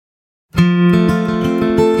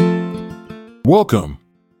Welcome.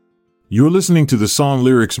 You're listening to the Song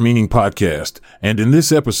Lyrics Meaning Podcast, and in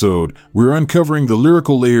this episode, we're uncovering the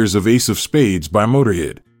lyrical layers of Ace of Spades by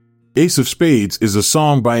Motorhead. Ace of Spades is a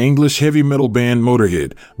song by English heavy metal band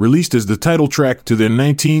Motorhead, released as the title track to their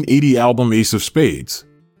 1980 album Ace of Spades.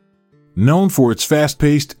 Known for its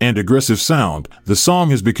fast-paced and aggressive sound, the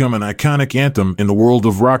song has become an iconic anthem in the world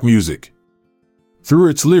of rock music. Through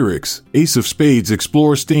its lyrics, Ace of Spades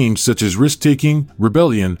explores themes such as risk-taking,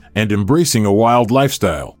 rebellion, and embracing a wild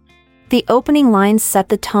lifestyle. The opening lines set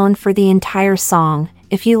the tone for the entire song.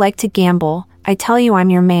 If you like to gamble, I tell you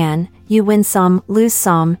I'm your man. You win some, lose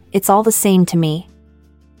some, it's all the same to me.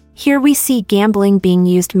 Here we see gambling being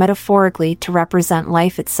used metaphorically to represent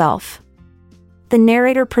life itself. The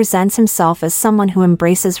narrator presents himself as someone who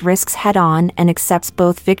embraces risks head-on and accepts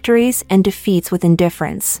both victories and defeats with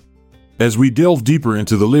indifference. As we delve deeper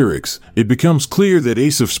into the lyrics, it becomes clear that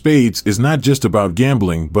Ace of Spades is not just about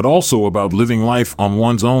gambling but also about living life on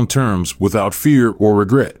one's own terms without fear or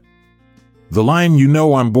regret. The line "You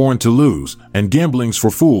know I'm born to lose, and gambling's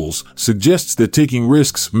for fools" suggests that taking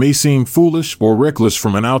risks may seem foolish or reckless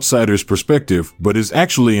from an outsider's perspective but is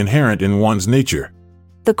actually inherent in one's nature.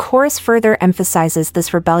 The chorus further emphasizes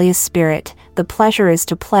this rebellious spirit. The pleasure is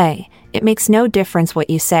to play, it makes no difference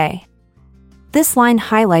what you say. This line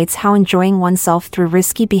highlights how enjoying oneself through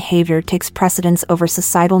risky behavior takes precedence over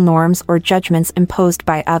societal norms or judgments imposed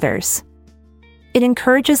by others. It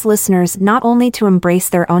encourages listeners not only to embrace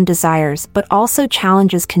their own desires but also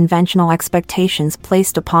challenges conventional expectations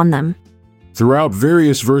placed upon them. Throughout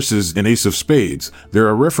various verses in Ace of Spades, there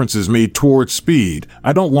are references made towards speed,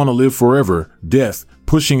 I don't want to live forever, death,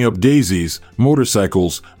 pushing up daisies,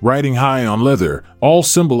 motorcycles, riding high on leather, all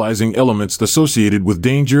symbolizing elements associated with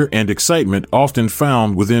danger and excitement often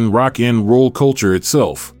found within rock and roll culture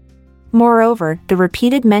itself. Moreover, the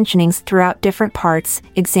repeated mentionings throughout different parts,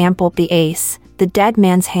 example the ace, the dead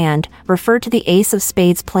man's hand, refer to the Ace of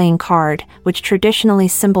Spades playing card, which traditionally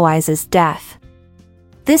symbolizes death.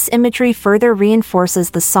 This imagery further reinforces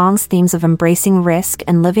the song's themes of embracing risk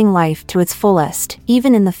and living life to its fullest,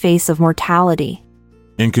 even in the face of mortality.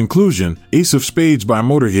 In conclusion, Ace of Spades by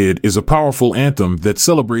Motorhead is a powerful anthem that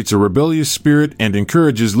celebrates a rebellious spirit and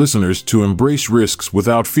encourages listeners to embrace risks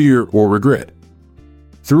without fear or regret.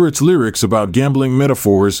 Through its lyrics about gambling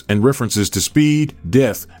metaphors and references to speed,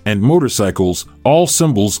 death, and motorcycles, all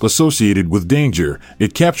symbols associated with danger,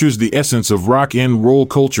 it captures the essence of rock and roll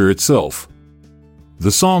culture itself.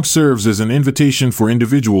 The song serves as an invitation for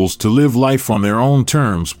individuals to live life on their own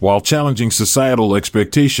terms while challenging societal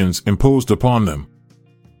expectations imposed upon them.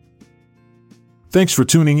 Thanks for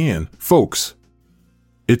tuning in, folks.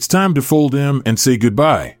 It's time to fold in and say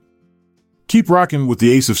goodbye. Keep rocking with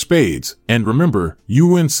the Ace of Spades, and remember, you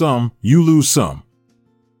win some, you lose some.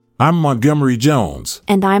 I'm Montgomery Jones.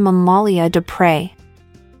 And I'm Amalia Dupre.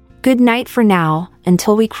 Good night for now,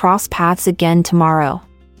 until we cross paths again tomorrow.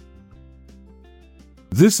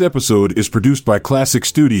 This episode is produced by Classic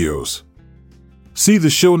Studios. See the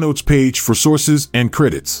show notes page for sources and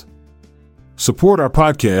credits. Support our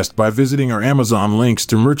podcast by visiting our Amazon links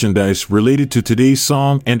to merchandise related to today's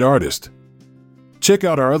song and artist. Check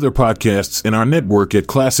out our other podcasts in our network at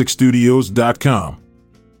classicstudios.com.